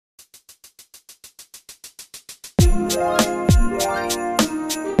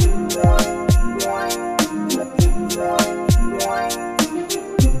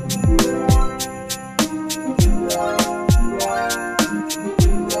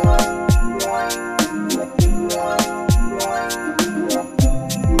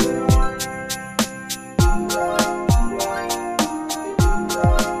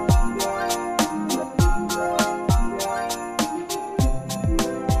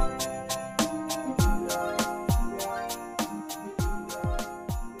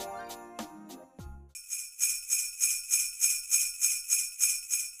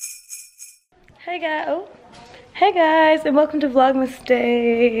Hey guys, and welcome to Vlogmas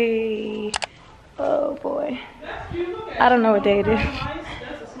Day. Oh boy, I don't know what day it is.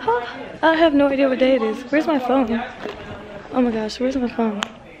 Huh? I have no idea what day it is. Where's my phone? Oh my gosh, where's my phone?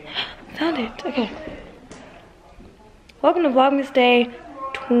 Found it. Okay. Welcome to Vlogmas Day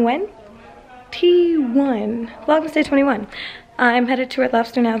 21. Vlogmas Day 21. I'm headed to Red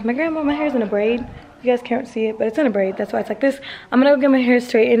Lobster now with my grandma. My hair's in a braid. You guys can't see it, but it's in a braid. That's why it's like this. I'm gonna go get my hair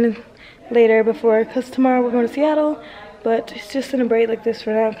straightened later because tomorrow we're going to Seattle, but it's just in a braid like this for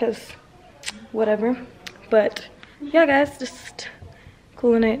now because whatever. But yeah guys, just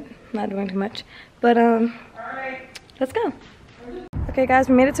cooling it, not doing too much, but let's go. Okay guys,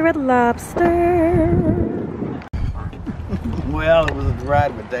 we made it to Red Lobster. Well, it was a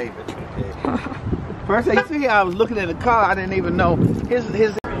ride with David. First thing you see, I was looking at the car, I didn't even know his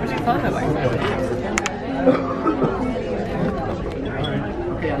what's your phone like?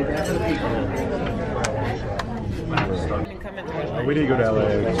 We need to go to LA.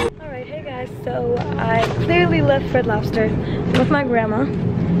 Alright, hey guys, so I clearly left Red Lobster with my grandma,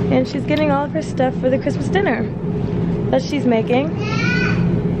 and she's getting all of her stuff for the Christmas dinner that she's making.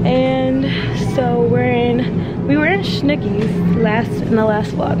 And so we were in Schnicky's in the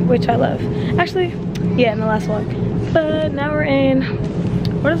last vlog, which I love. Actually, yeah, in the last vlog. But now we're in,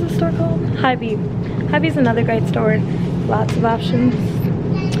 what is the store called? Hy-Vee. Hy-Vee's another great store. Lots of options.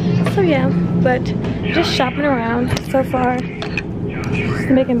 So yeah, but just shopping around so far. Just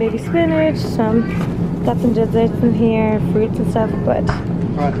making baby spinach, got some desserts in here, fruits and stuff, but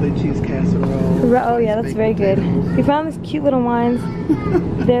broccoli cheese casserole. Oh yeah, that's very good. We found these cute little wines.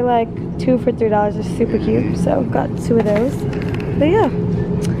 They're like 2 for $3. They're super cute, so got 2 of those. But yeah,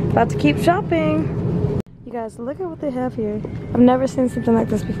 about to keep shopping. You guys, look at what they have here. I've never seen something like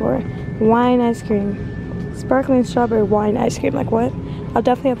this before. Wine ice cream. Sparkling strawberry wine ice cream, like what? I'll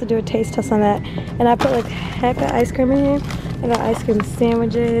definitely have to do a taste test on that. And I put like heck of ice cream in here. I got ice cream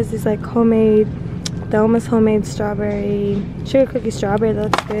sandwiches, these like homemade, the almost homemade strawberry, sugar cookie strawberry, that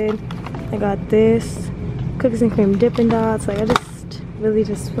looks good. I got this, cookies and cream Dippin' Dots. Like I really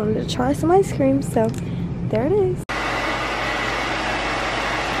just wanted to try some ice cream, so there it is.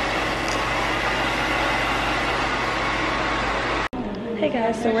 Hey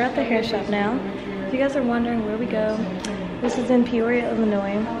guys, so we're at the hair shop now. If you guys are wondering where we go, this is in Peoria,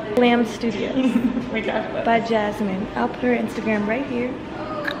 Illinois. Glam Studios by Jasmine. I'll put her Instagram right here.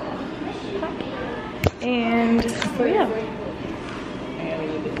 And so yeah.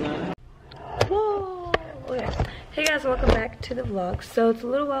 Whoa! Okay. Hey guys, welcome back to the vlog. So it's a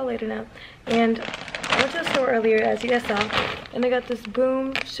little while later now, and I went to the store earlier, as you guys saw, and I got this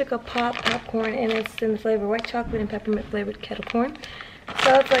Boom Shika Pop popcorn, and it's in the flavor white chocolate and peppermint flavored kettle corn.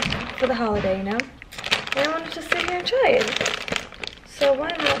 So it's like for the holiday, you know. And I wanted to sit here and try it. So why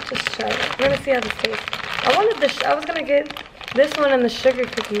not just try it? We're gonna see how this tastes. I was gonna get this one and the sugar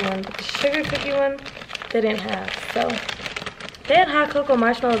cookie one, but the sugar cookie one they didn't have. So they had hot cocoa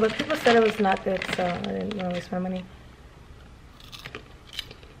marshmallow, but people said it was not good, so I didn't want to waste my money.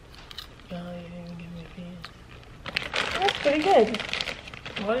 That's pretty good.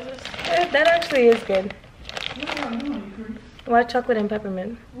 What is this? That actually is good. White chocolate and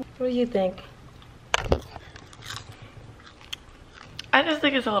peppermint. What do you think? I just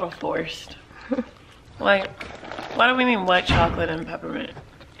think it's a little forced. Like, why do we need white chocolate and peppermint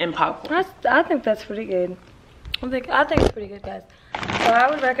and popcorn? I think that's pretty good. I think it's pretty good, guys. So I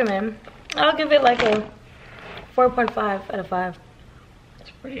would recommend. I'll give it like a 4.5 out of 5.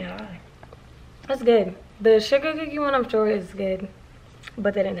 That's pretty high. That's good. The sugar cookie one, I'm sure, is good,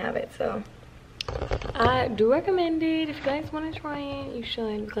 but they didn't have it, so I do recommend it. If you guys want to try it, you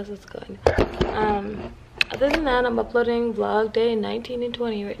should, because it's good. Other than that, I'm uploading vlog day 19 and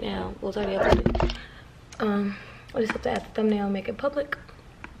 20 right now. Well, it's already uploaded. I just have to add the thumbnail and make it public.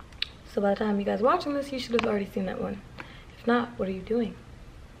 So by the time you guys are watching this, you should have already seen that one. If not, what are you doing?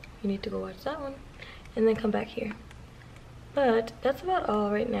 You need to go watch that one and then come back here. But that's about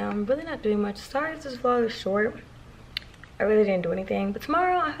all right now. I'm really not doing much. Sorry if this vlog is short. I really didn't do anything. But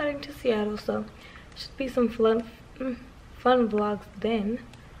tomorrow I'm heading to Seattle, so should be some fun vlogs then.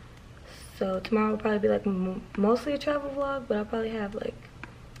 So tomorrow will probably be like mostly a travel vlog, but I'll probably have like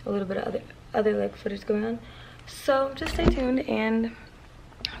a little bit of other like footage going on. So just stay tuned, and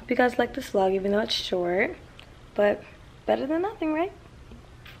hope you guys like this vlog, even though it's short, but better than nothing, right?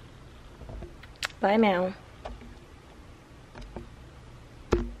 Bye now.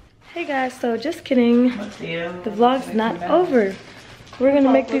 Hey guys, so just kidding. The vlog's not over. We're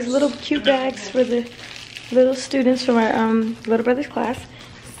gonna make these little cute bags for the little students from our little brother's class.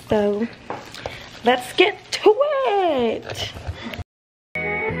 So let's get to it.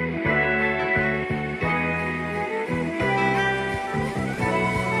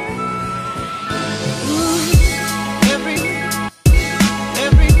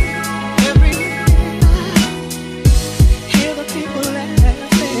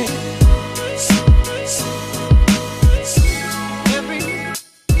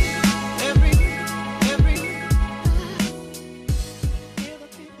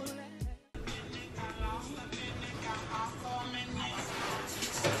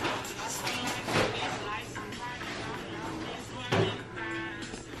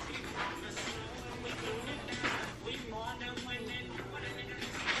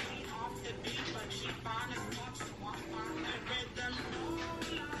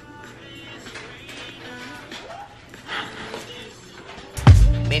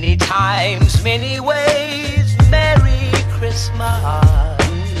 times, many ways.